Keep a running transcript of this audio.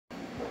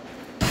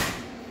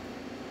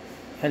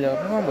Hello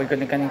everyone, welcome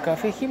to Canning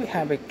Coffee. Here we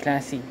have a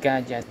classic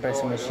Gaggia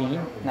espresso machine.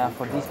 Now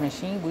for this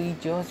machine, we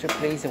just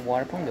replace the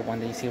water pump, the one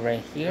that you see right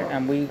here,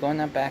 and we're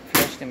gonna back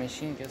flush the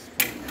machine to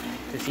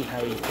see how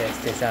it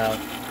tests this out.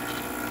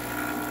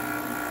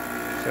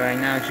 So right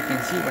now, as you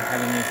can see, we're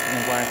having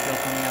instant water flow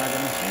coming out of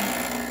the machine.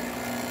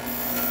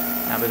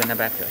 Now we're gonna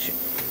back flush it.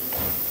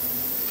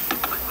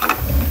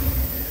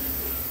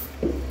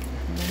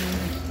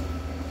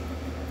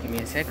 Give me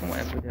a second when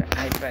I put the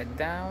iPad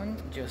down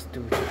just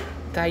to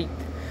tight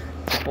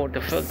for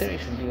the filter. It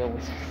should be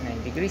always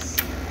 9 degrees.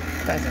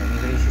 Past 9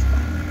 degrees is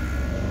fine.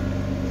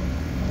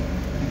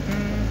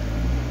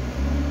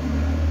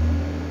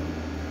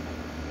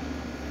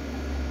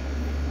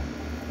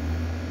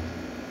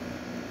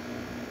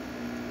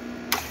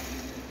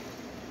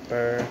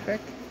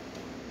 Perfect.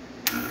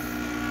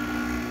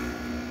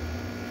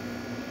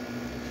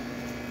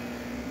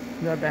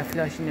 We are back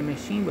flushing the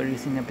machine. We're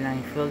using a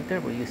blind filter.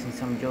 We're using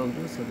some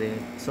Gaggia so the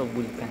soap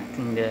will kind of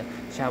clean the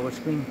shower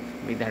screen.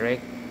 We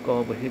direct go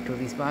over here to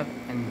this valve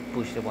and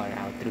push the water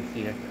out through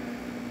here,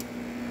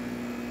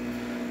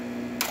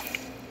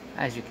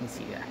 as you can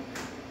see that.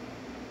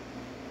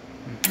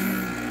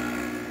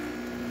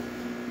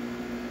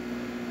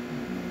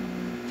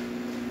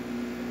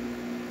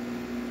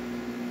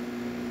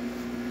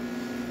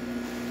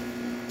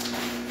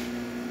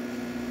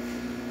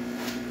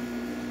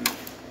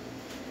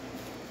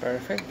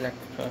 Perfect,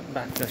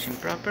 back flushing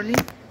properly.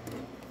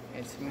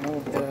 Let's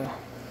move the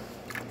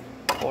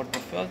porta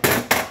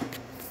filter.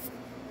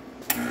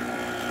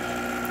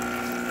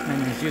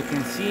 And as you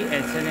can see,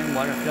 excellent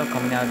water flow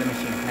coming out of the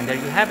machine. And there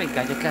you have it,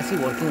 Gaggia Classic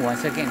working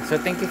once again. So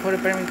thank you for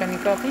repairing Canning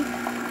Coffee.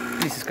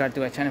 Please subscribe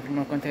to our channel for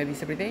more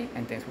content every day,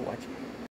 and thanks for watching.